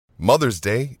Mother's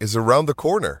Day is around the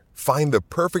corner. Find the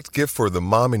perfect gift for the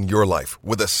mom in your life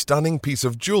with a stunning piece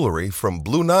of jewelry from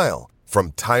Blue Nile.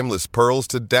 From timeless pearls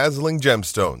to dazzling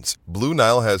gemstones, Blue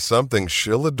Nile has something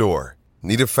she'll adore.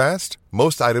 Need it fast?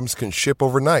 Most items can ship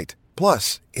overnight.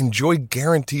 Plus, enjoy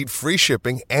guaranteed free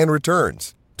shipping and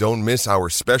returns. Don't miss our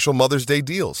special Mother's Day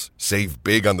deals. Save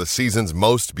big on the season's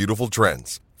most beautiful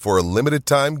trends. For a limited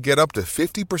time, get up to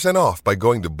 50% off by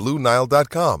going to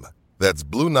BlueNile.com. That's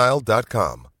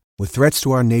BlueNile.com. With threats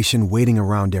to our nation waiting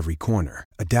around every corner,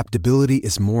 adaptability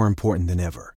is more important than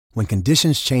ever. When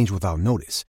conditions change without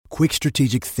notice, quick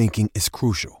strategic thinking is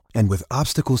crucial. And with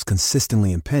obstacles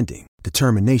consistently impending,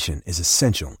 determination is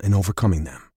essential in overcoming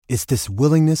them. It's this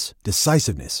willingness,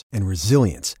 decisiveness, and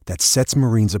resilience that sets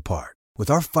Marines apart. With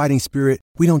our fighting spirit,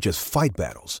 we don't just fight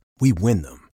battles, we win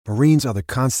them. Marines are the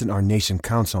constant our nation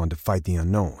counts on to fight the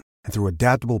unknown. And through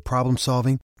adaptable problem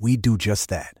solving, we do just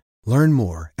that. Learn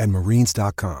more at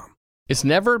marines.com. It's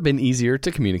never been easier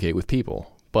to communicate with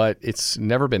people, but it's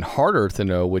never been harder to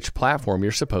know which platform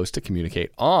you're supposed to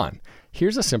communicate on.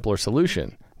 Here's a simpler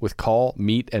solution. With call,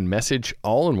 meet, and message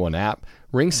all in one app,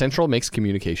 RingCentral makes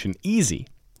communication easy.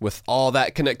 With all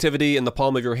that connectivity in the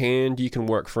palm of your hand, you can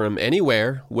work from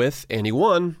anywhere with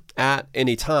anyone at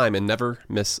any time and never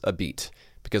miss a beat.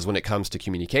 Because when it comes to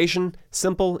communication,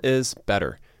 simple is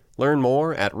better. Learn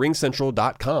more at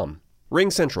ringcentral.com.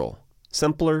 RingCentral.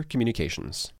 Simpler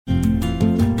communications.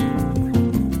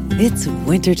 It's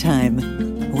wintertime.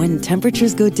 When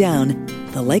temperatures go down,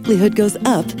 the likelihood goes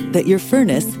up that your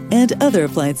furnace and other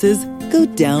appliances go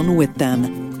down with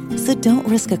them. So don't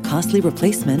risk a costly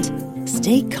replacement.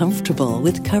 Stay comfortable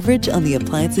with coverage on the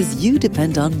appliances you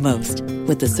depend on most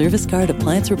with the Service Guard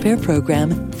Appliance Repair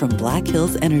Program from Black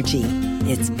Hills Energy.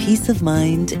 It's peace of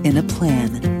mind in a plan.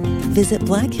 Visit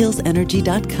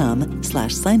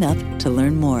blackhillsenergy.com/sign up to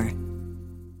learn more.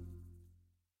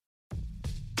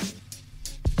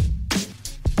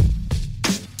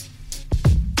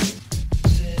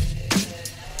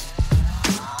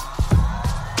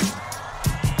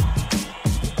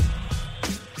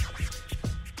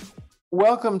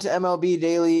 Welcome to MLB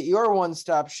Daily, your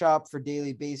one-stop shop for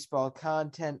daily baseball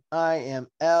content. I am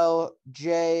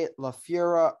LJ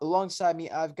LaFura. Alongside me,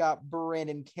 I've got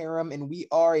Brandon Karam, and we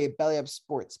are a Belly Up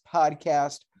Sports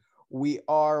podcast. We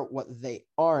are what they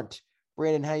aren't.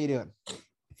 Brandon, how you doing?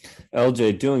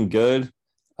 LJ, doing good.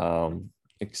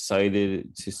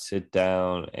 Excited to sit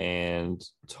down and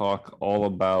talk all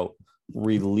about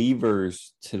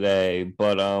relievers today,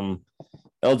 but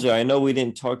LJ, I know we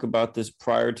didn't talk about this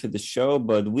prior to the show,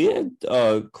 but we had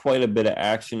quite a bit of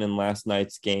action in last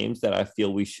night's games that I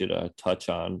feel we should touch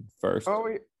on first.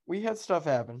 Oh, we had stuff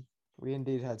happen. We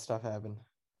indeed had stuff happen.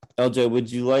 LJ,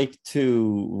 would you like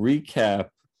to recap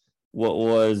what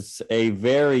was a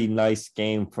very nice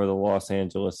game for the Los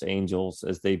Angeles Angels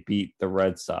as they beat the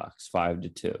Red Sox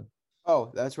 5-2?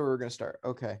 Oh, that's where we're going to start.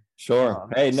 Okay. Sure.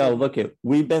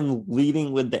 We've been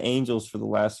leading with the Angels for the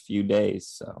last few days,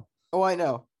 so. Oh, I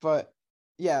know, but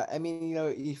yeah, I mean,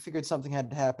 you figured something had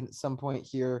to happen at some point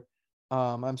here.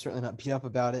 I'm certainly not beat up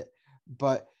about it,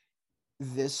 but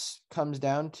this comes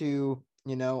down to,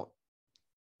 Shohei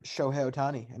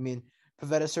Ohtani. I mean,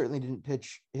 Pivetta certainly didn't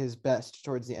pitch his best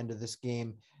towards the end of this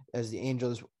game as the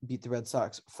Angels beat the Red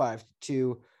Sox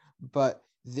 5-2, but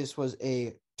this was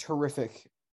a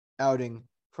terrific outing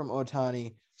from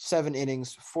Ohtani. 7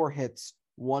 innings, 4 hits,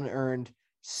 1 earned,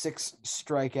 6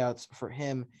 strikeouts for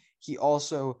him. He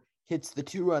also hits the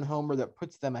 2-run homer that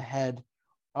puts them ahead.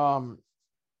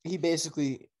 He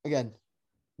basically, again,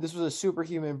 this was a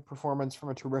superhuman performance from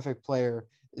a terrific player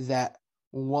that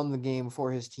won the game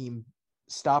for his team,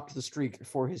 stopped the streak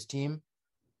for his team.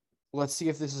 Let's see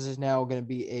if this is now going to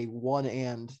be a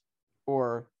one-and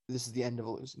or this is the end of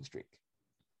a losing streak.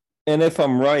 And if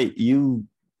I'm right, you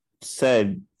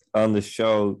said on the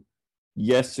show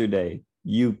yesterday,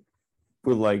 you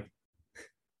were like,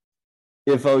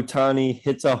 if Ohtani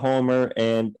hits a homer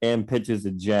and pitches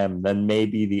a gem, then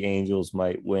maybe the Angels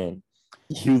might win.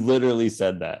 You literally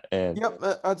said that. And yep,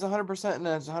 that's 100%, and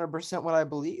that's 100% what I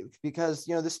believed, because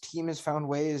this team has found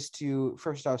ways to,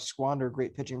 first off, squander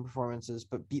great pitching performances,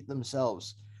 but beat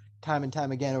themselves time and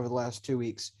time again over the last 2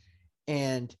 weeks.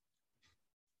 And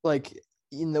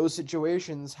in those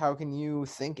situations, how can you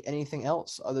think anything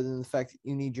else other than the fact that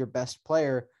you need your best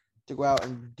player to go out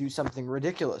and do something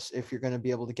ridiculous if you're going to be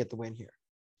able to get the win here?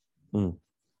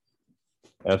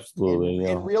 Absolutely.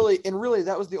 And really,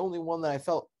 that was the only one that I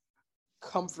felt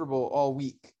comfortable all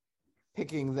week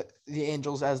picking the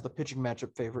Angels as the pitching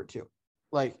matchup favorite too.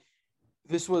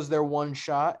 This was their one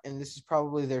shot, and this is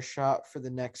probably their shot for the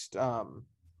next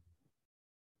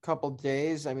couple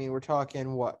days. I mean, we're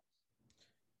talking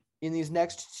in these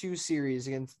next two series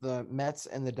against the Mets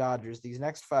and the Dodgers, these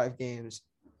next 5 games,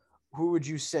 who would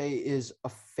you say is a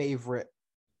favorite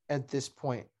at this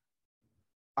point?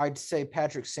 I'd say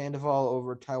Patrick Sandoval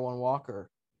over Taijuan Walker.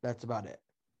 That's about it.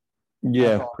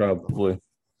 Yeah, probably.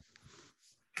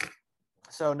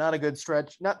 So not a good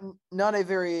stretch. Not a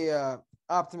very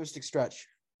optimistic stretch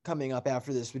coming up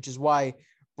after this, which is why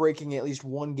breaking at least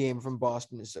one game from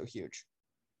Boston is so huge.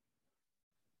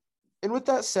 And with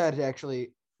that said,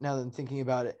 actually, now that I'm thinking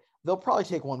about it, they'll probably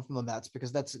take one from the Mets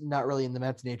because that's not really in the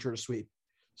Mets' nature to sweep.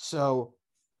 So,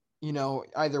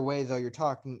 either way, though, you're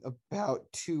talking about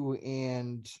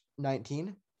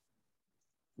 2-19.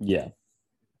 Yeah.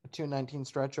 A 2-19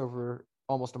 stretch over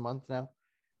almost a month now.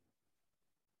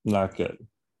 Not good.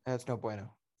 That's no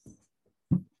bueno.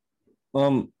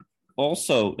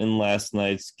 Also in last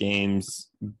night's games,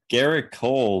 Garrett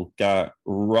Cole got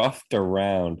roughed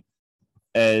around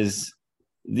as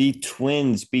the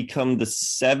Twins become the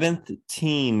 7th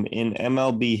team in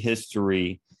MLB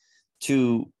history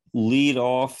to lead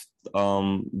off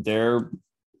the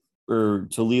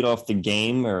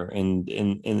game, or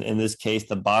in this case,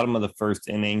 the bottom of the first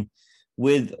inning,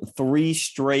 with 3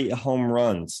 straight home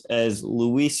runs as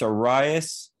Luis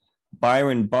Arias,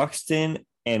 Byron Buxton,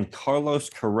 and Carlos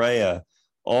Correa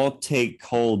all take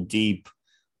Cole deep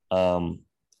in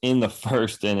the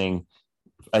first inning.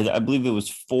 I believe it was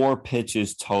 4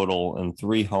 pitches total and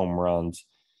 3 home runs.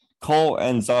 Cole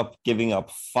ends up giving up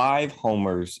 5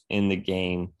 homers in the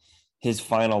game. His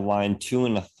final line, 2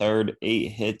 1/3,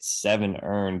 8 hits, 7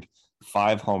 earned,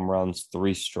 5 home runs,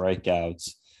 3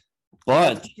 strikeouts.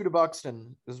 But 2 to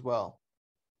Buxton as well.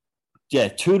 Yeah,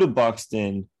 2 to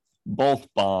Buxton, both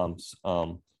bombs.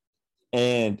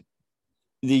 And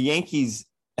the Yankees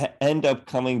end up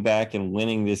coming back and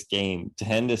winning this game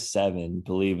 10-7,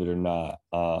 believe it or not,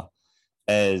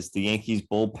 as the Yankees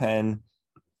bullpen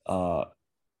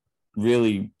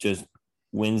really just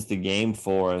wins the game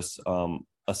for us.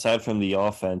 Aside from the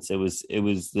offense, it was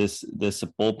this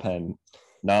bullpen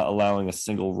not allowing a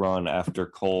single run after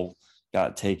Cole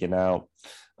got taken out.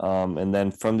 And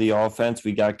then from the offense,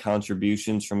 we got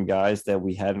contributions from guys that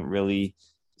we hadn't really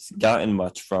gotten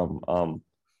much from.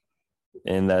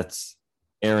 And that's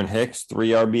Aaron Hicks,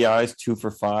 3 RBIs, 2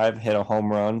 for 5, hit a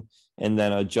home run. And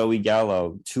then Joey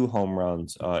Gallo, 2 home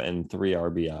runs and 3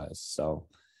 RBIs. So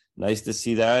nice to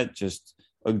see that. Just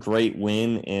a great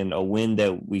win, and a win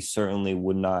that we certainly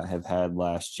would not have had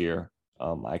last year.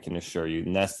 I can assure you.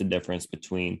 And that's the difference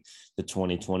between the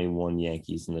 2021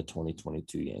 Yankees and the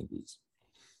 2022 Yankees.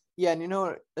 Yeah,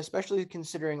 and especially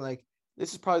considering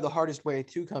this is probably the hardest way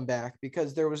to come back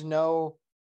because there was no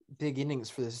big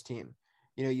innings for this team.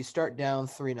 You start down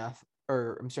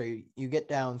 3-0, you get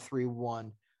down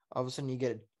 3-1. All of a sudden you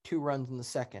get 2 runs in the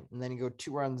second, and then you go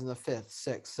 2 runs in the 5th,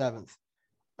 6th, 7th,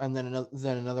 and then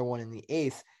another one in the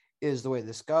 8th is the way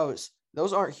this goes.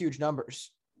 Those aren't huge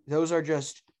numbers. Those are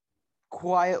just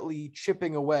quietly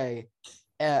chipping away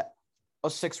at a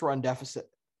 6-run deficit.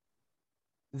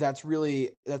 That's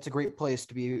a great place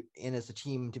to be in as a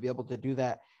team to be able to do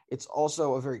that. It's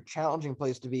also a very challenging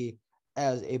place to be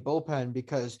as a bullpen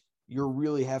because you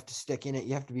really have to stick in it.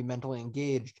 You have to be mentally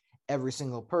engaged, every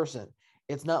single person.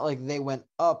 It's not like they went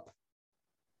up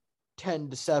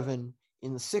 10-7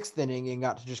 in the 6th inning and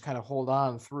got to just kind of hold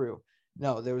on through.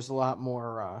 No, there was a lot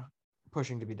more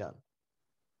pushing to be done.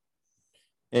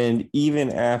 And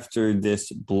even after this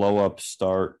blow-up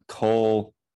start,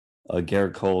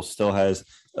 Garrett Cole still has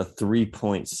a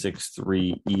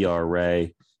 3.63 ERA.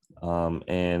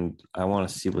 And I want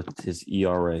to see what his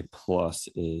ERA plus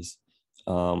is.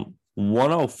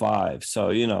 105.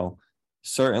 So,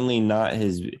 certainly not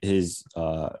his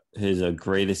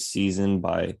greatest season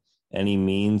by any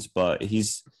means, but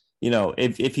he's,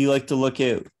 if you like to look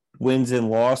at wins and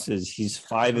losses, he's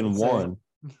 5-1.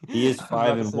 He is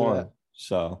 5-1.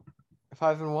 So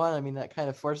 5-1. I mean, that kind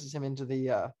of forces him into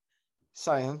the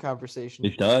Cy Young conversation.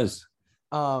 It does.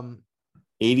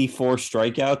 84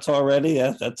 strikeouts already.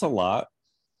 That's a lot.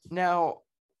 Now,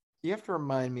 you have to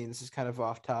remind me, this is kind of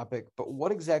off topic, but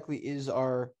what exactly is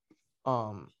our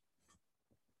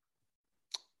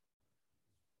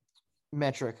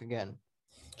metric again?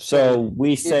 So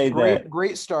we say that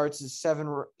great starts is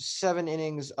 7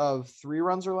 innings of 3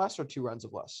 runs or less, or 2 runs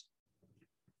of less.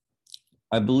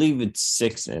 I believe it's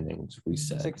 6 innings. We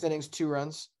said 6 innings, 2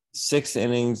 runs. 6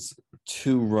 innings,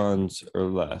 2 runs or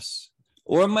less.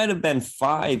 Or it might have been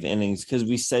 5 innings because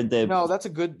we said that. No, that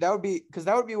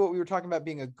would be what we were talking about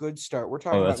being a good start. We're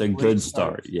talking about that's a good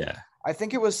start. Yeah. I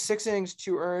think it was 6 innings,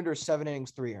 2 earned, or 7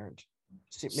 innings, 3 earned.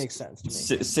 It makes sense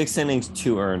to me. 6 innings,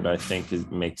 2 earned, I think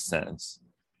makes sense.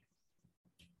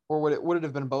 Or would it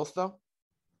have been both though?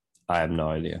 I have no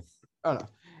idea. I don't know.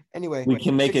 Anyway, We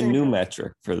can make a 16 new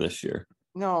metric for this year.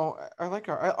 No, I like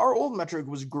our old metric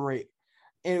was great,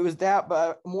 and it was that,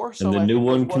 but more so. And the I new think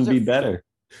one can was be it- better.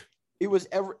 It was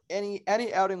any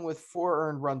outing with 4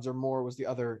 earned runs or more was the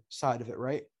other side of it,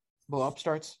 right? Blow up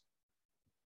starts.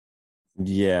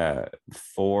 Yeah,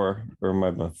 4 or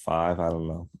might be 5. I don't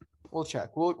know. We'll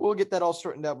check. We'll get that all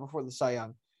straightened out before the Cy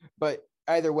Young. But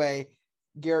either way,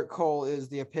 Garrett Cole is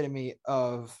the epitome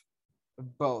of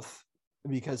both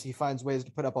because he finds ways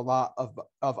to put up a lot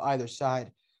of either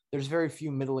side. There's very few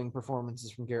middling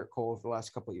performances from Garrett Cole over the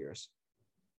last couple of years.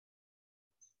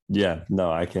 Yeah, no,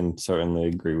 I can certainly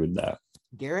agree with that.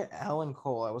 Garrett Allen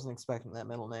Cole. I wasn't expecting that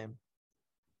middle name.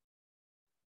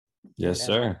 Yes,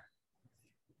 sir.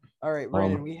 All right,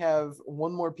 Brandon, we have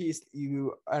one more piece.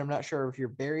 I'm not sure if you're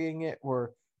burying it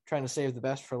or trying to save the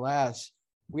best for last.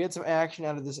 We had some action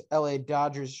out of this LA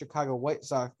Dodgers Chicago White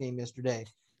Sox game yesterday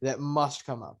that must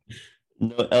come up.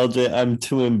 No, LJ, I'm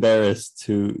too embarrassed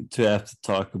to have to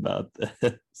talk about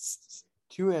this.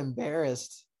 Too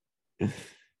embarrassed.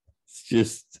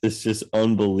 It's just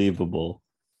unbelievable.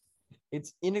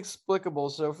 It's inexplicable.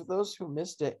 So for those who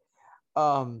missed it,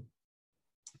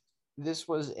 this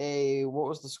was what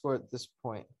was the score at this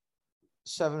point?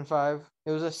 7-5.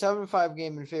 It was a 7-5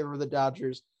 game in favor of the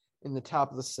Dodgers in the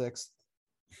top of the 6th.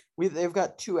 They've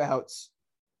got 2 outs,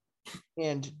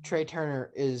 and Trey Turner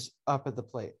is up at the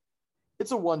plate.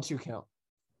 It's a 1-2 count.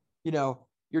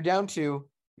 You're down 2.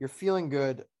 You're feeling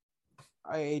good.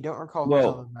 I don't recall who was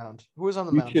on the mound. Who was on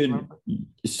the mound?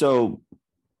 So,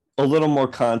 a little more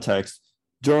context.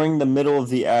 During the middle of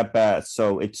the at-bat,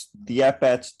 the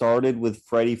at-bat started with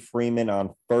Freddie Freeman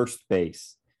on first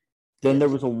base. Then there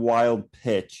was a wild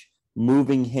pitch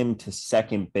moving him to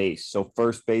second base. So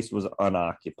first base was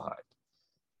unoccupied.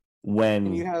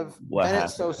 And you have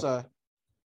Bennett Sosa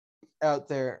out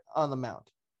there on the mound.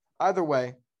 Either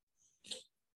way,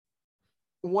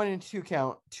 1-2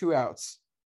 count, 2 outs.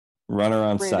 Runner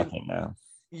on Brandon, second now.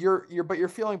 You're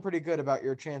feeling pretty good about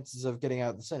your chances of getting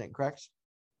out of the inning, correct?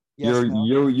 Yes,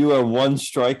 you are 1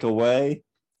 strike away.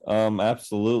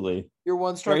 Absolutely. You're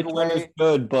 1 strike away. Turner's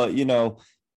good, but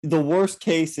the worst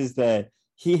case is that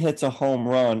he hits a home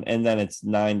run and then it's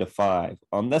 9-5.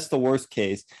 That's the worst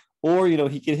case. Or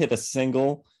he could hit a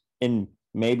single and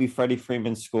maybe Freddie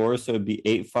Freeman scores, so it'd be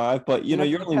 8-5. But you're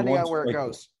only depending one on where it strike.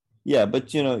 goes. Yeah,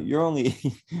 but you're only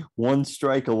 1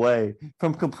 strike away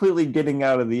from completely getting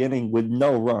out of the inning with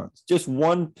no runs. Just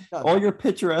one. All your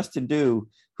pitcher has to do,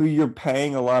 who you're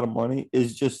paying a lot of money,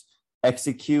 is just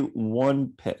execute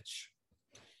 1 pitch.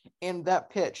 And that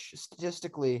pitch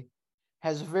statistically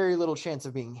has very little chance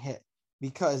of being hit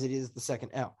because it is the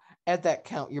second out. At that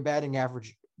count, your batting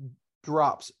average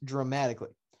drops dramatically.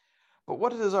 But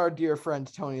what does our dear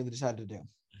friend Tony decide to do?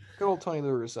 Good old Tony La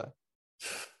Russa.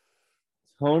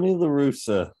 Tony La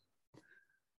Russa,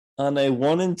 on a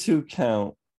 1-2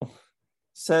 count,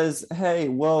 says, hey,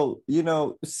 well,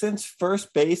 since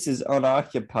first base is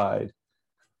unoccupied,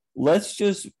 let's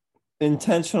just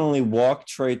intentionally walk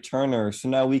Trey Turner so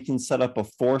now we can set up a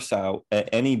force out at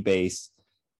any base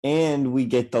and we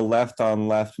get the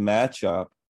left-on-left matchup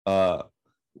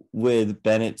with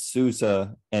Bennett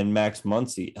Sousa and Max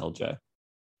Muncy, LJ.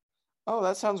 Oh,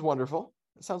 that sounds wonderful.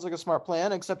 It sounds like a smart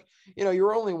plan, except,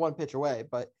 you're only 1 pitch away,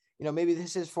 but, maybe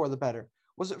this is for the better.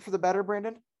 Was it for the better,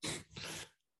 Brandon?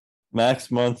 Max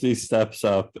Muncy steps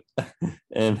up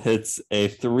and hits a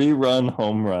 3-run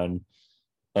home run.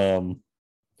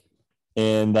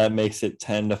 And that makes it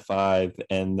 10-5.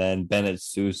 And then Bennett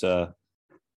Sousa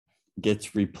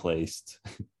gets replaced.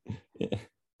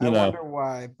 I wonder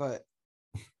why, but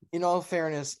in all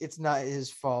fairness, it's not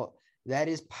his fault. That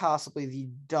is possibly the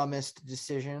dumbest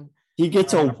decision. He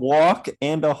gets a walk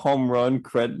and a home run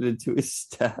credited to his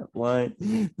stat line.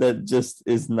 That just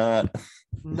is not.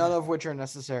 None of which are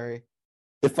necessary.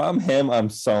 If I'm him, I'm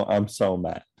so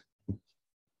mad.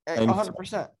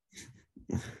 100%.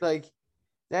 Like,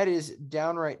 that is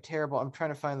downright terrible. I'm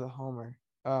trying to find the homer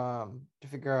to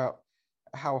figure out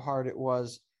how hard it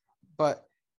was. But,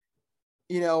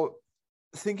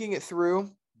 thinking it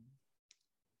through,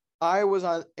 I was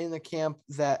in the camp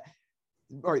that,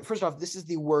 all right, first off, this is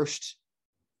the worst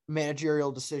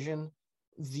managerial decision,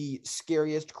 the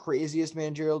scariest, craziest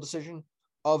managerial decision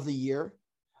of the year.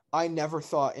 I never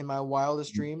thought in my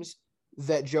wildest dreams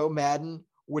that Joe Madden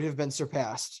would have been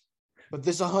surpassed. But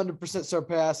this 100%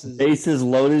 surpasses. Bases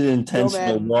loaded,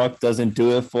 intentional walk doesn't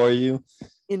do it for you.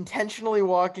 Intentionally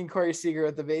walking Corey Seager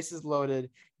at the bases loaded,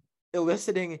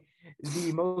 eliciting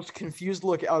the most confused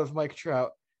look out of Mike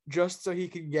Trout just so he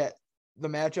could get the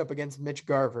matchup against Mitch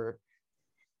Garver.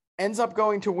 Ends up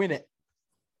going on to win it.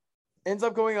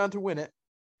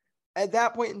 At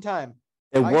that point in time,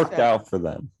 It I worked said, out for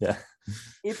them. Yeah.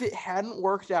 if it hadn't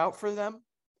worked out for them,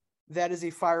 that is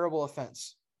a fireable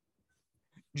offense.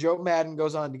 Joe Madden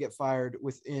goes on to get fired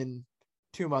within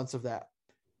 2 months of that.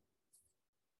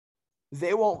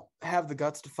 They won't have the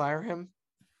guts to fire him,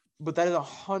 but that is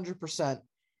 100%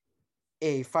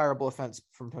 a fireable offense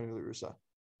from Tony La Russa.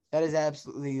 That is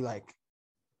absolutely like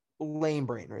lame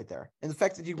brain right there. And the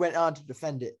fact that he went on to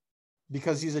defend it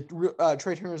because he's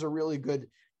Trey Turner is a really good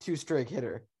 2-strike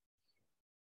hitter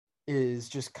is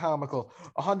just comical.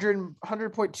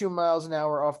 100.2 miles an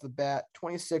hour off the bat,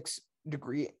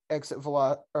 26-degree exit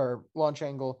launch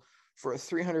angle for a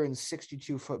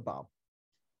 362-foot bomb.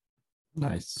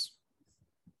 Nice.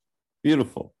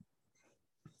 Beautiful.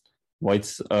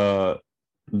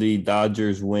 The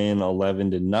Dodgers win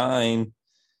 11-9,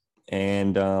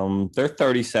 and they're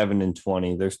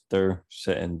 37-20. They're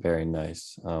sitting very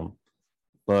nice.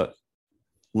 But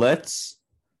let's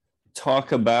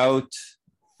talk about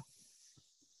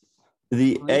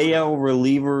the AL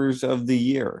relievers of the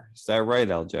year. Is that right,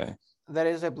 LJ? That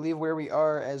is, I believe, where we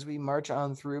are as we march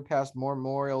on through past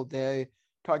Memorial Day,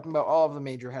 talking about all of the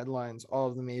major headlines, all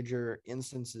of the major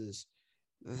instances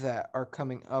that are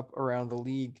coming up around the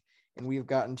league. And we've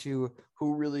gotten to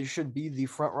who really should be the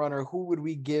front runner. Who would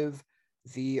we give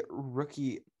the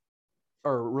rookie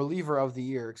or reliever of the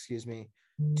year,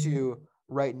 to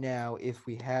right now if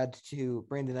we had to?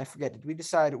 Brandon, I forget, did we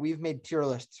decide? We've made tier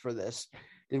lists for this.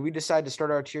 Did we decide to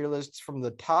start our tier lists from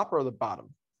the top or the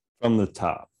bottom? From the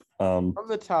top. From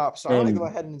the top. So I'm going to go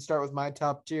ahead and start with my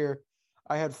top tier.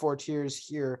 I had 4 tiers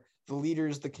here: the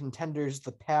leaders, the contenders,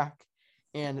 the pack,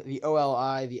 and the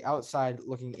OLI, the outside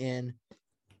looking in.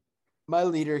 My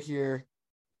leader here,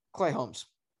 Clay Holmes.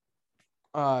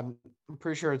 I'm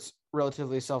pretty sure it's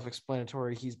relatively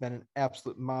self-explanatory. He's been an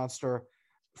absolute monster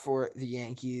for the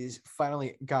Yankees.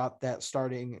 Finally got that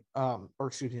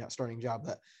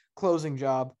that closing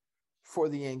job for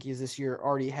the Yankees this year.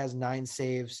 Already has 9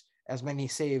 saves, as many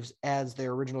saves as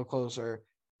their original closer.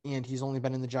 And he's only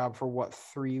been in the job for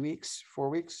 3 weeks, 4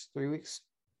 weeks, 3 weeks,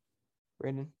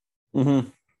 Brandon? Mm-hmm.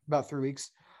 About 3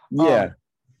 weeks. Yeah.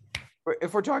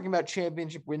 If we're talking about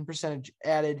championship win percentage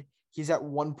added, he's at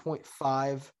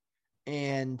 1.5,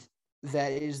 and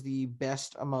that is the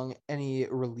best among any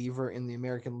reliever in the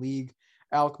American League.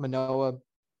 Alek Manoah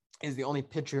is the only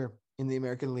pitcher in the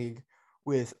American League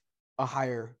with a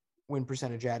higher win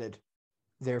percentage added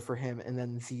there for him. And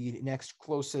then the next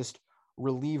closest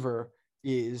reliever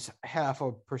is half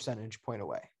a percentage point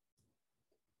away.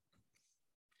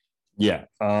 Yeah.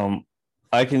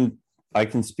 I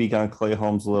can speak on Clay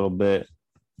Holmes a little bit.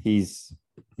 He's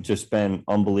just been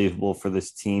unbelievable for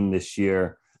this team this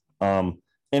year. And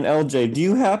LJ, do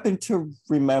you happen to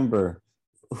remember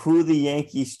who the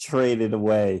Yankees traded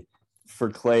away for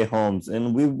Clay Holmes?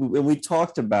 And we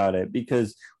talked about it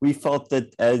because we felt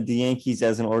that as the Yankees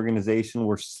as an organization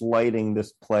were slighting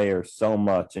this player so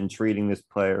much and treating this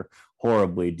player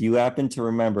horribly. Do you happen to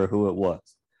remember who it was?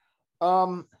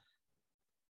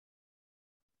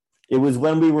 It was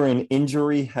when we were in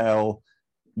injury hell.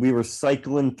 We were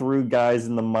cycling through guys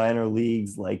in the minor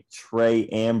leagues like Trey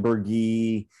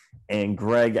Ambergy and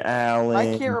Greg Allen.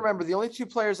 I can't remember. The only 2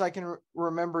 players I can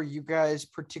remember you guys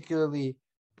particularly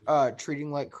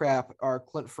treating like crap are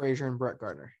Clint Frazier and Brett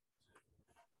Gardner.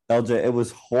 LJ, it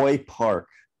was Hoy Park.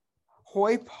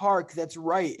 Hoy Park, that's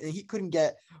right. And he couldn't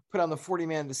get put on the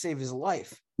 40-man to save his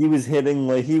life. He was hitting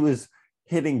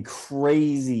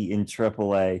crazy in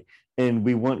AAA, and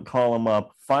we wouldn't call him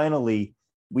up. Finally,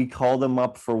 we called him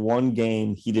up for 1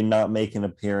 game. He did not make an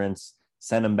appearance,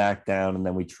 sent him back down, and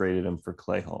then we traded him for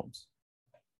Clay Holmes.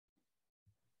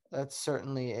 That's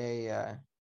certainly a...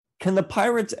 Can the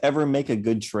Pirates ever make a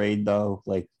good trade, though?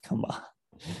 Like, come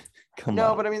on.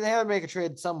 No, but I mean, they have to make a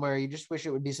trade somewhere. You just wish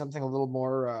it would be something a little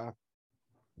more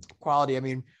quality. I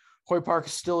mean, Hoy Park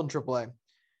is still in AAA.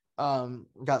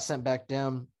 Got sent back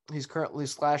down. He's currently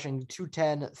slashing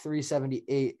 210,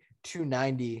 378,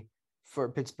 290 for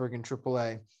Pittsburgh in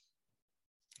AAA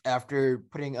after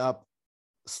putting up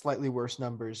slightly worse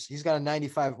numbers. He's got a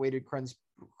 95 weighted runs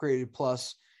created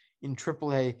plus in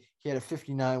AAA. He had a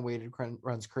 59 weighted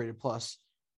runs created plus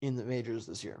in the majors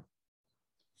this year.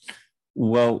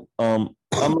 Well, I'm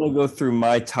going to go through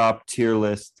my top tier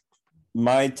list.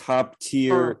 My top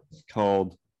tier is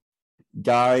called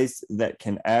guys that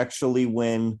can actually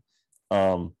win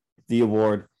the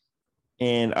award.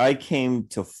 And I came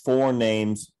to 4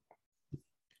 names: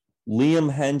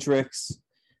 Liam Hendricks,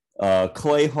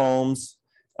 Clay Holmes,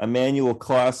 Emmanuel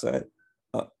Clase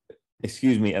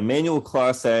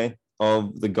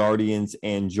of the Guardians,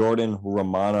 and Jordan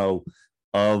Romano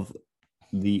of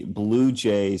the Blue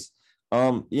Jays.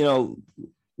 You know,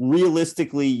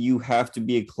 realistically, you have to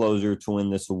be a closer to win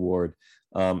this award.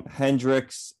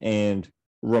 Hendricks and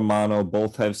Romano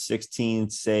both have 16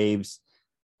 saves.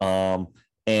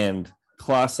 And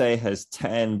Clase has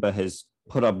 10, but has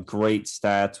put up great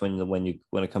stats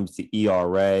when it comes to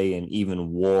ERA and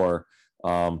even WAR.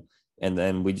 And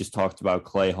then we just talked about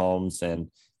Clay Holmes, and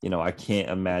I can't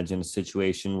imagine a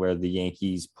situation where the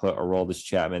Yankees put Aroldis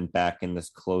Chapman back in this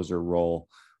closer role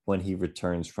when he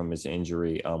returns from his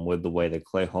injury, with the way that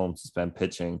Clay Holmes has been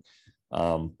pitching.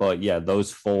 But yeah,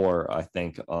 those four, I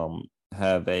think,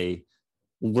 have a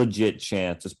legit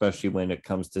chance, especially when it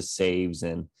comes to saves,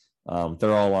 and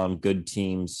they're all on good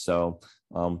teams. So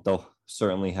they'll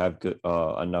certainly have good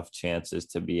enough chances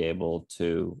to be able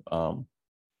to,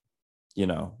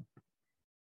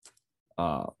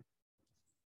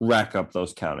 rack up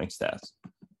those counting stats.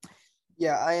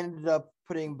 Yeah, I ended up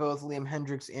putting both Liam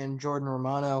Hendricks and Jordan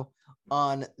Romano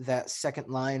on that second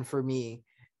line for me.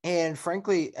 And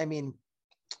frankly, I mean,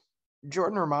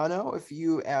 Jordan Romano, if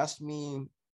you asked me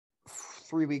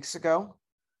 3 weeks ago,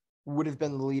 would have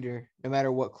been the leader no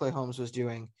matter what Clay Holmes was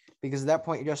doing, because at that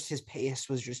point, just his pace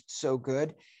was just so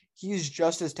good. He's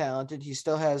just as talented. He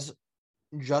still has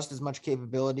just as much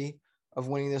capability of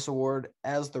winning this award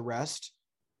as the rest.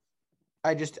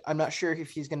 I'm not sure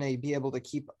if he's going to be able to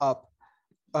keep up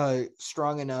a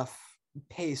strong enough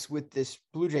pace with this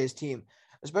Blue Jays team,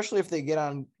 especially if they get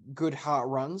on good hot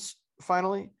runs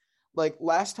finally. Like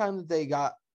last time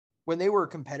that when they were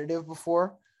competitive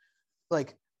before,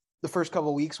 like the first couple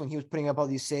of weeks when he was putting up all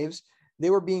these saves, they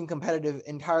were being competitive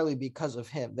entirely because of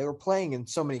him. They were playing in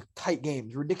so many tight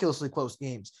games, ridiculously close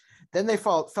games. Then they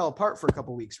fell apart for a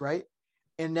couple of weeks, right?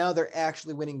 And now they're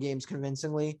actually winning games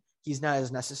convincingly. He's not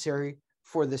as necessary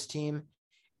for this team.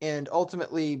 And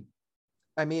ultimately,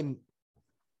 I mean,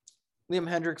 Liam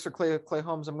Hendricks or Clay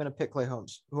Holmes, I'm going to pick Clay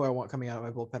Holmes, who I want coming out of my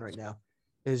bullpen right now,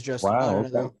 is just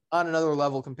on another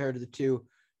level compared to the two.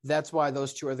 That's why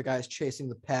those two are the guys chasing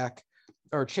the pack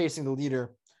or chasing the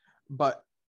leader. But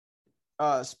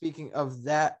speaking of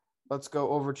that, let's go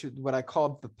over to what I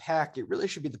called the pack. It really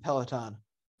should be the Peloton,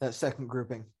 that second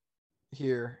grouping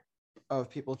here of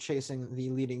people chasing the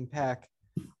leading pack.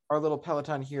 Our little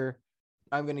Peloton here,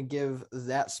 I'm going to give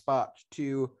that spot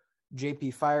to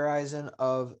JP Fireeisen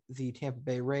of the Tampa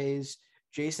Bay Rays,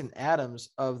 Jason Adams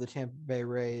of the Tampa Bay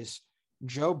Rays,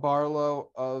 Joe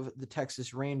Barlow of the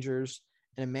Texas Rangers,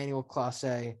 and Emmanuel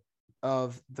Clase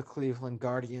of the Cleveland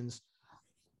Guardians.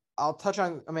 I'll touch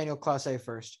on Emmanuel Clase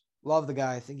first. Love the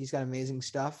guy. I think he's got amazing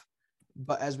stuff.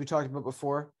 But as we talked about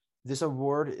before, this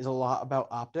award is a lot about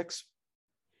optics.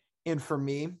 And for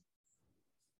me,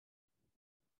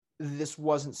 this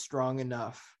wasn't strong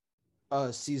enough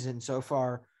season so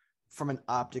far from an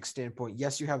optics standpoint.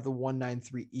 Yes, you have the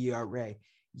 1.93 ERA.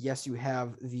 Yes, you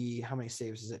have how many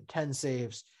saves is it? 10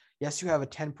 saves. Yes, you have a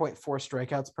 10.4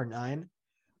 strikeouts per 9.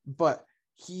 But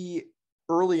he,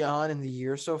 early on in the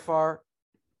year so far,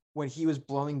 when he was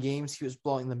blowing games, he was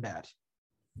blowing them bad.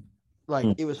 Like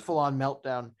it was full on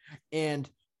meltdown. And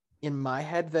in my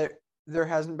head, that there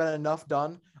hasn't been enough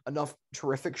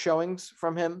terrific showings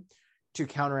from him to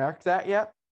counteract that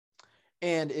yet.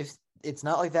 And if it's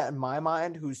not like that in my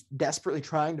mind, who's desperately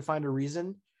trying to find a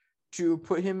reason to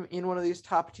put him in one of these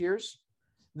top tiers,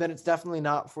 then it's definitely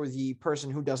not for the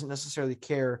person who doesn't necessarily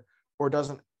care or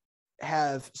doesn't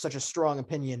have such a strong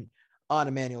opinion on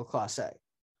Emmanuel Clase.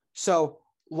 So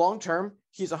long-term,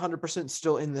 he's 100%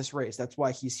 still in this race. That's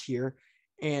why he's here.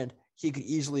 And he could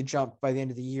easily jump by the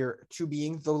end of the year to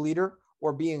being the leader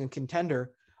or being a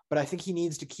contender. But I think he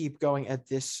needs to keep going at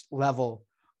this level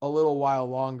a little while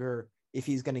longer if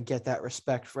he's going to get that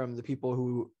respect from the people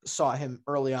who saw him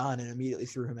early on and immediately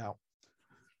threw him out.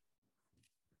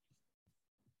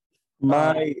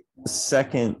 My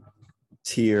second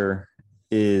tier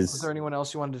is... Was there anyone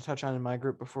else you wanted to touch on in my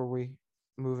group before we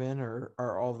move in, or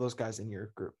are all of those guys in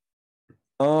your group?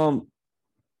 I'm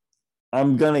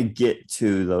going to get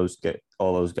to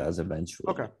all those guys eventually.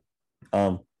 Okay.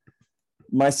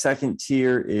 My second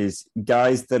tier is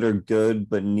guys that are good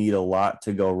but need a lot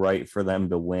to go right for them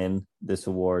to win this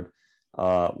award.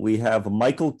 We have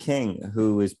Michael King,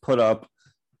 who has put up,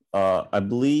 I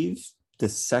believe, the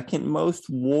second most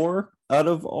WAR out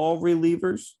of all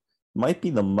relievers. Might be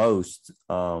the most.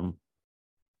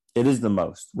 It is the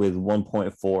most with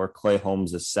 1.4. Clay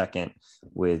Holmes is second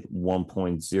with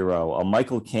 1.0.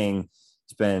 Michael King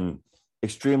has been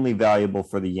extremely valuable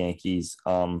for the Yankees.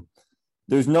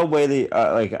 There's no way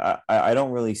I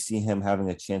don't really see him having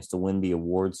a chance to win the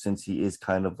award since he is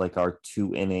kind of like our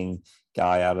 2-inning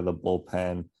guy out of the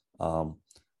bullpen.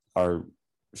 But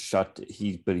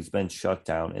he's been shut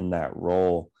down in that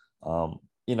role.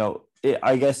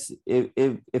 I guess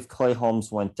if Clay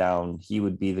Holmes went down, he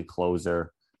would be the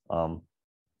closer.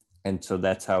 And so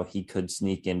that's how he could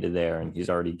sneak into there. And he's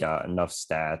already got enough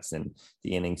stats and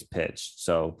the innings pitched.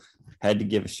 So had to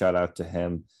give a shout out to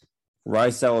him.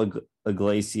 Raisel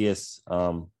Iglesias,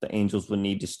 the Angels would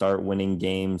need to start winning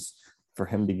games for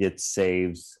him to get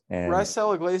saves. And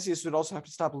Raisel Iglesias would also have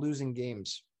to stop losing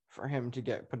games for him to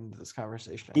get put into this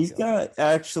conversation. He's got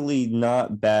actually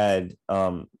not bad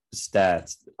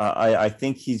stats. I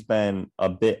think he's been a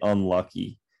bit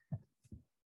unlucky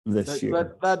this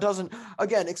year. That doesn't,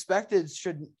 again, expected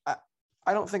should, I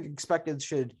don't think expected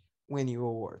should win you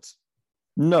awards.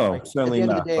 No, like, certainly not.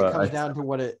 not. At the end of the day, it comes down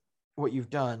to what you've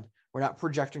done. We're not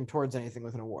projecting towards anything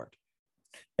with an award.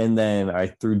 And then I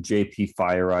threw JP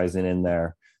Feyereisen in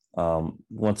there.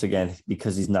 Once again,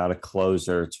 because he's not a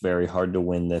closer, it's very hard to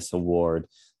win this award.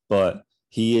 But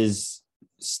he is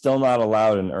still not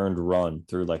allowed an earned run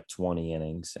through like 20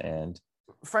 innings. And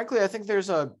frankly, I think there's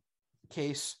a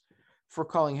case for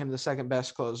calling him the second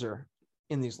best closer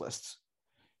in these lists.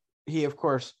 He, of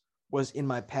course, was in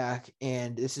my pack,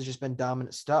 and this has just been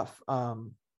dominant stuff.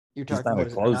 You're talking about a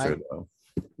closer, though.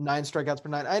 9 strikeouts per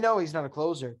 9. I know he's not a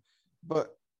closer,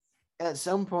 but at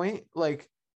some point, like,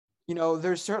 you know,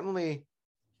 there's certainly,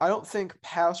 I don't think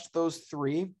past those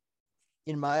 3,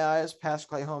 in my eyes, past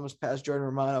Clay Holmes, past Jordan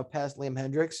Romano, past Liam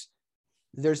Hendricks,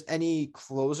 there's any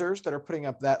closers that are putting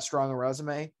up that strong a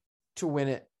resume to win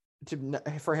it,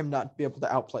 for him not to be able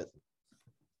to outplay them.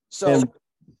 So,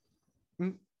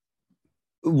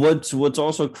 what's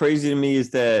also crazy to me is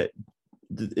that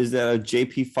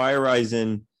JP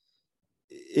Feyereisen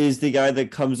is the guy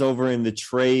that comes over in the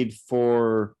trade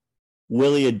for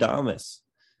Willy Adames.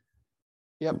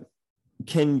 Yep.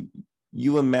 Can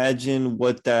you imagine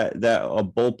what that a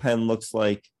bullpen looks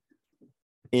like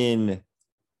in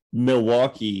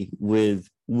Milwaukee with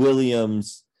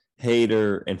Williams,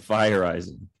 Hader, and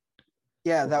Feyereisen?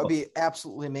 Yeah, that would be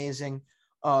absolutely amazing.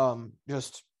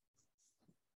 Just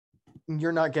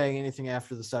you're not getting anything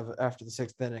after the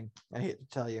 6th inning. I hate to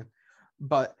tell you,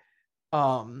 but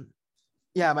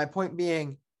yeah, my point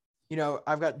being, you know,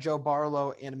 I've got Joe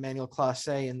Barlow and Emmanuel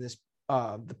Clase in this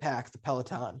the pack, the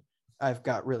Peloton. I've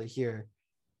got really here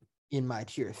in my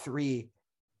tier 3.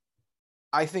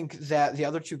 I think that the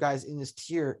other 2 guys in this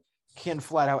tier can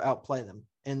flat out outplay them,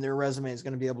 and their resume is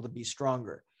going to be able to be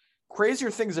stronger.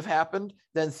 Crazier things have happened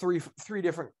than three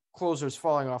different closers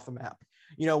falling off the map.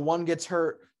 You know, 1 gets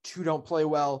hurt, 2 don't play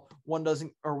well, 1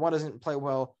 doesn't play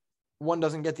well, 1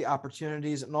 doesn't get the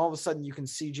opportunities, and all of a sudden you can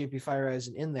see JP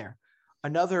Feyereisen in there.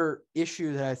 Another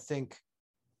issue that I think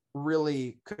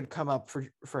really could come up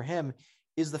for him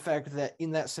is the fact that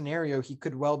in that scenario, he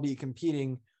could well be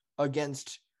competing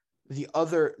against the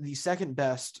second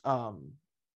best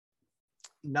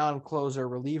non-closer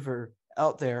reliever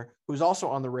out there, who's also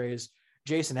on the Rays,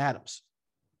 Jason Adams.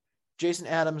 Jason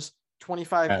Adams,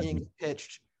 25 innings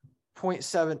pitched,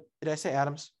 0.7. Did I say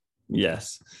Adams?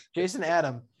 Yes. Jason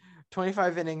Adams,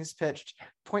 25 innings pitched,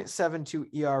 0.72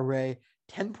 ERA,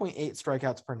 10.8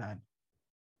 strikeouts per 9.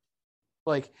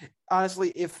 Like, honestly,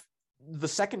 if the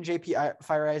second JP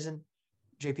Feyereisen,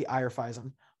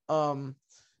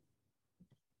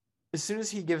 as soon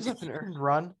as he gives up an earned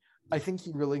run, I think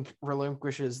he really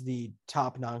relinquishes the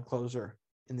top non-closer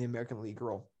in the American League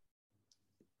role.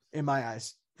 In my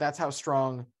eyes, that's how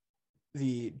strong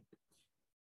the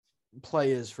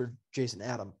play is for Jason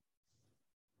Adams.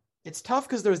 It's tough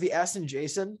because there's the S in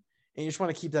Jason, and you just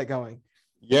want to keep that going.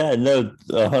 Yeah, no,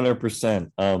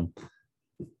 100%.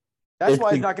 That's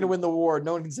why he's not going to win the award.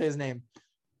 No one can say his name.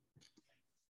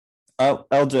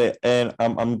 LJ, and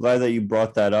I'm glad that you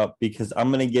brought that up, because I'm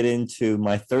going to get into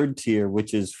my 3rd tier,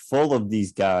 which is full of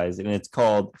these guys, and it's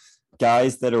called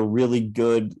guys that are really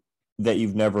good that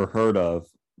you've never heard of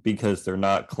because they're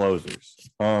not closers.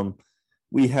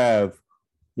 We have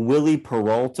Willie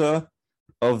Peralta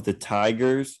of the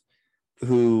Tigers,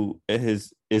 who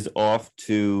is off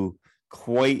to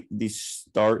quite the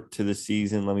start to the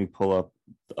season. Let me pull up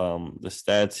the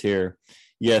stats here.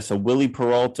 Yeah, so Willie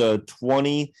Peralta,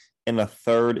 20 and a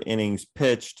third innings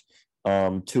pitched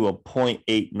to a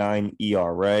 0.89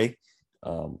 ERA.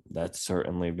 That's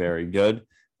certainly very good.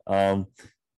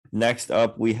 Next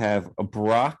up, we have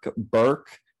Brock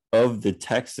Burke of the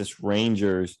Texas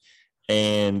Rangers,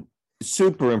 and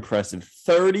super impressive.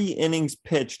 30 innings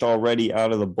pitched already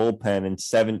out of the bullpen in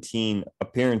 17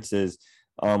 appearances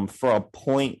for a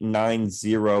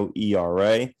 0.90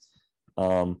 ERA.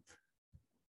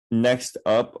 Next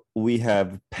up, we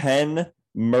have Penn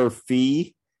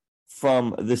Murphy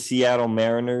from the Seattle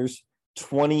Mariners,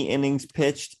 20 innings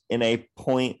pitched in a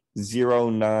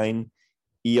 0.09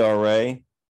 ERA.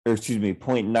 or excuse me,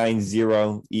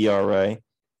 0.90 ERA.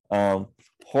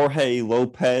 Jorge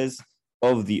Lopez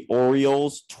of the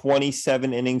Orioles,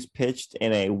 27 innings pitched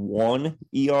and a 1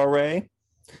 ERA.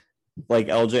 Like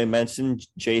LJ mentioned,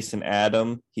 Jason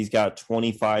Adam, he's got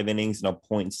 25 innings and a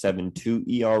 0.72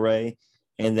 ERA.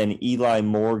 And then Eli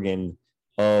Morgan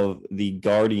of the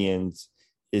Guardians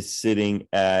is sitting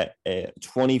at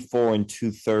 24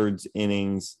 2/3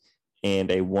 innings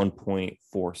and a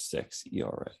 1.46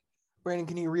 ERA. Brandon,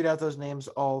 can you read out those names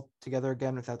all together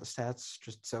again without the stats,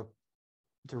 just so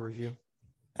to review?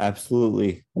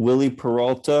 Absolutely. Willie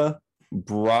Peralta,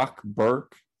 Brock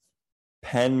Burke,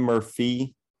 Penn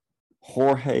Murphy,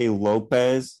 Jorge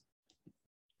Lopez,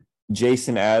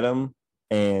 Jason Adam,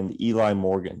 and Eli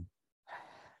Morgan.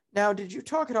 Now, did you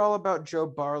talk at all about Joe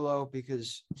Barlow?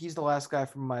 Because he's the last guy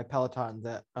from my Peloton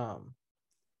that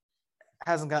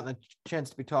hasn't gotten a chance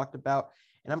to be talked about.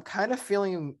 And I'm kind of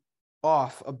feeling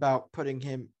off about putting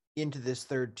him into this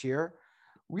third tier.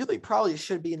 Really probably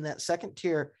should be in that second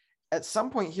tier. At some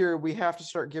point here, we have to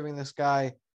start giving this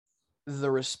guy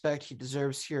the respect he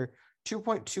deserves here.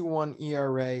 2.21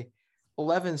 ERA,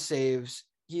 11 saves.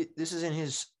 This is in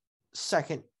his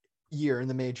second year in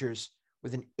the majors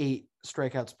with an 8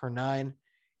 strikeouts per 9.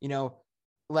 You know,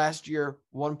 last year,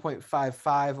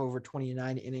 1.55 over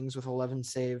 29 innings with 11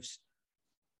 saves.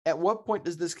 At what point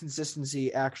does this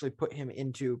consistency actually put him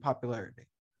into popularity?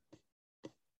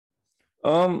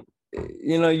 You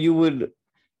know, you would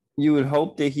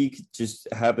hope that he could just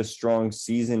have a strong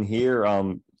season here.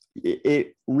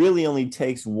 It really only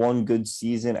takes one good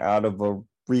season out of a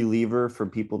reliever for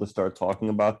people to start talking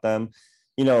about them.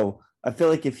 You know, I feel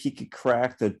like if he could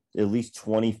crack at least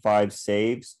 25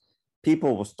 saves,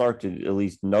 people will start to at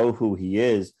least know who he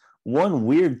is. One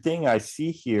weird thing I see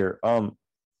here,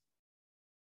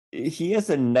 he has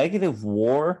a negative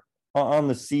WAR on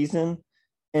the season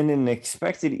and an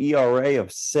expected ERA of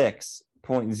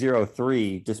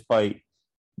 6.03, despite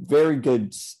very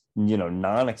good, you know,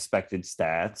 non-expected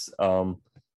stats.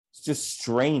 It's just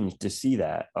strange to see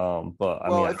that. But I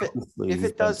mean, if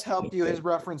it does help you, his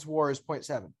reference WAR is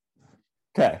 0.7.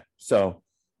 Okay, so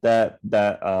that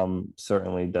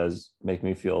certainly does make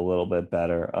me feel a little bit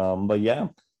better. But yeah,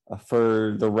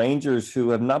 for the Rangers, who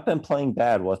have not been playing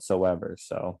bad whatsoever,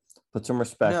 so put some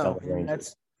respect on the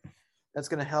Rangers. That's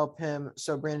going to help him.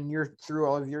 So Brandon, you're through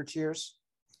all of your tiers?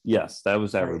 Yes, that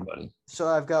was everybody. So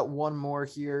I've got one more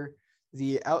here.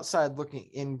 The outside looking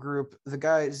in group, the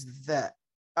guys that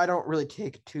I don't really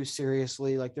take too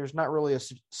seriously. Like, there's not really a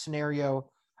scenario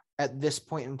at this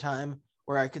point in time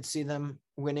where I could see them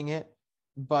winning it.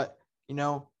 But, you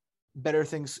know, better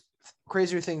things,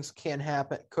 crazier things can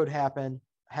happen, could happen,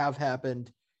 have happened.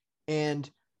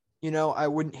 And, you know, I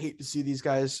wouldn't hate to see these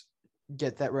guys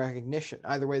get that recognition.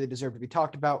 Either way, they deserve to be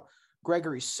talked about.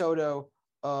 Gregory Soto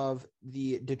of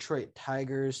the Detroit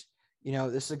Tigers. You know,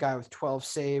 this is a guy with 12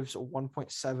 saves, a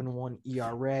 1.71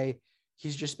 ERA.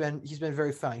 He's been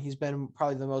very fine. He's been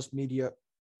probably the most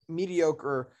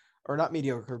mediocre, or not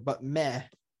mediocre, but meh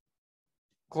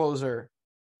closer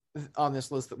on this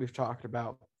list that we've talked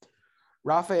about.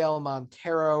 Rafael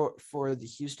Montero for the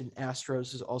Houston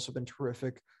Astros has also been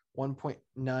terrific.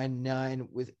 1.99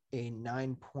 with a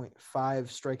 9.5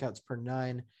 strikeouts per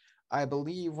 9. I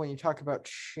believe when you talk about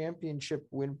championship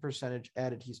win percentage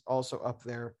added, he's also up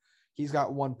there. He's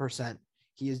got 1%.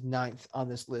 He is 9th on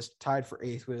this list, tied for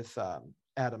 8th with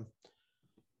Adam.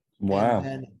 Wow. And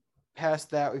then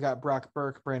past that, we got Brock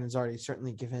Burke. Brandon's already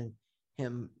certainly given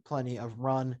him plenty of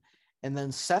run. And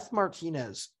then Seth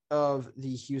Martinez of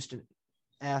the Houston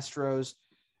Astros.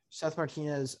 Seth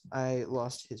Martinez, I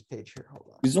lost his page here. Hold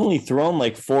on. He's only thrown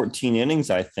like 14 innings,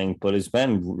 I think, but has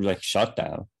been like shut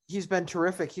down. He's been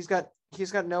terrific. He's got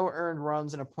no earned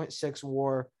runs and a 0.6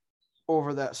 WAR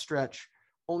over that stretch.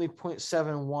 Only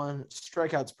 0.71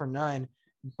 strikeouts per 9.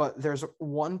 But there's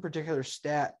one particular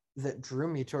stat that drew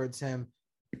me towards him,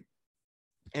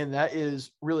 and that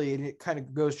is really, and it kind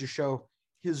of goes to show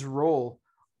his role.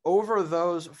 Over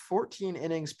those 14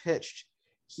 innings pitched,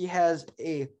 he has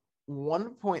a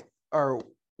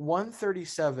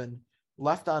 137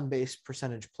 left on base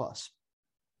percentage plus.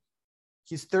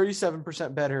 He's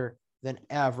 37% better than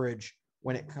average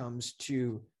when it comes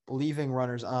to leaving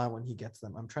runners on when he gets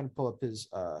them. I'm trying to pull up his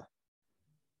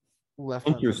left.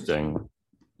 Interesting.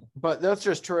 But that's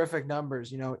just terrific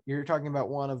numbers. You know, you're talking about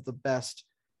one of the best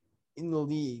in the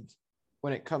league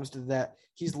when it comes to that.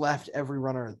 He's left every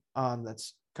runner on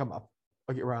that's come up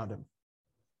around him.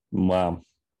 Wow.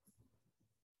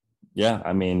 Yeah,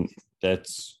 I mean,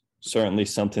 that's certainly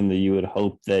something that you would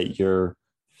hope that your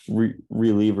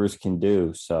relievers can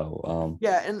do. So,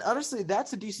 yeah, and honestly,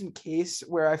 that's a decent case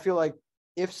where I feel like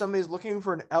if somebody's looking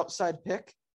for an outside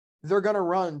pick, they're going to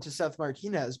run to Seth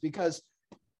Martinez, because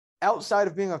outside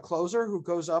of being a closer who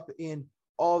goes up in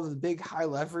all of the big high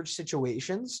leverage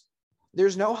situations,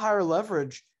 there's no higher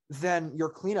leverage than your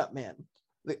cleanup man.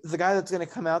 The guy that's going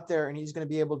to come out there and he's going to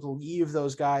be able to leave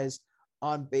those guys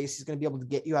on base. He's going to be able to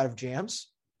get you out of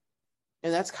jams.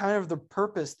 And that's kind of the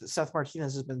purpose that Seth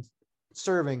Martinez has been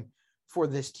serving for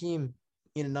this team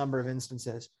in a number of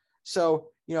instances. So,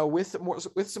 you know, with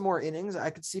some more innings, I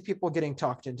could see people getting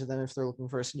talked into them if they're looking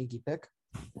for a sneaky pick.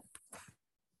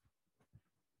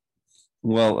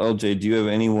 Well, LJ, do you have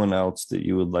anyone else that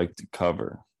you would like to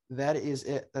cover? That is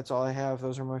it. That's all I have.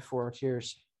 Those are my 4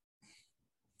 tiers.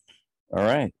 All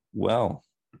right. Well,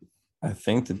 I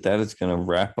think that is going to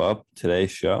wrap up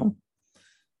today's show.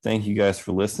 Thank you guys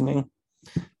for listening.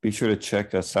 Be sure to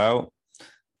check us out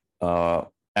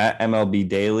at MLB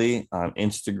Daily on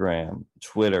Instagram,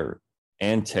 Twitter,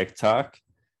 and TikTok.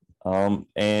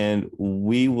 And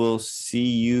we will see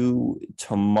you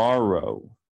tomorrow.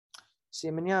 See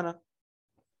you mañana.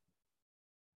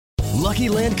 Lucky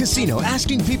Land Casino,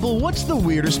 asking people, what's the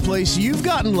weirdest place you've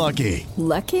gotten lucky?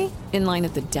 Lucky? In line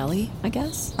at the deli, I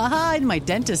guess? Aha, in my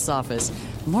dentist's office.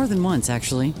 More than once,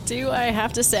 actually. Do I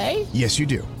have to say? Yes, you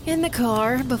do. In the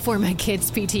car before my kids'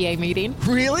 PTA meeting.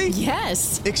 Really?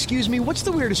 Yes. Excuse me, what's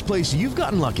the weirdest place you've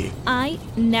gotten lucky? I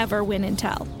never win and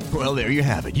tell. Well, there you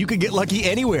have it. You can get lucky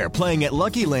anywhere, playing at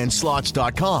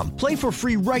LuckyLandSlots.com. Play for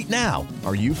free right now.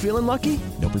 Are you feeling lucky?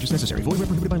 No purchase necessary. Void where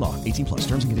prohibited by law. 18+.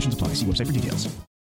 Terms and conditions apply. See website for details.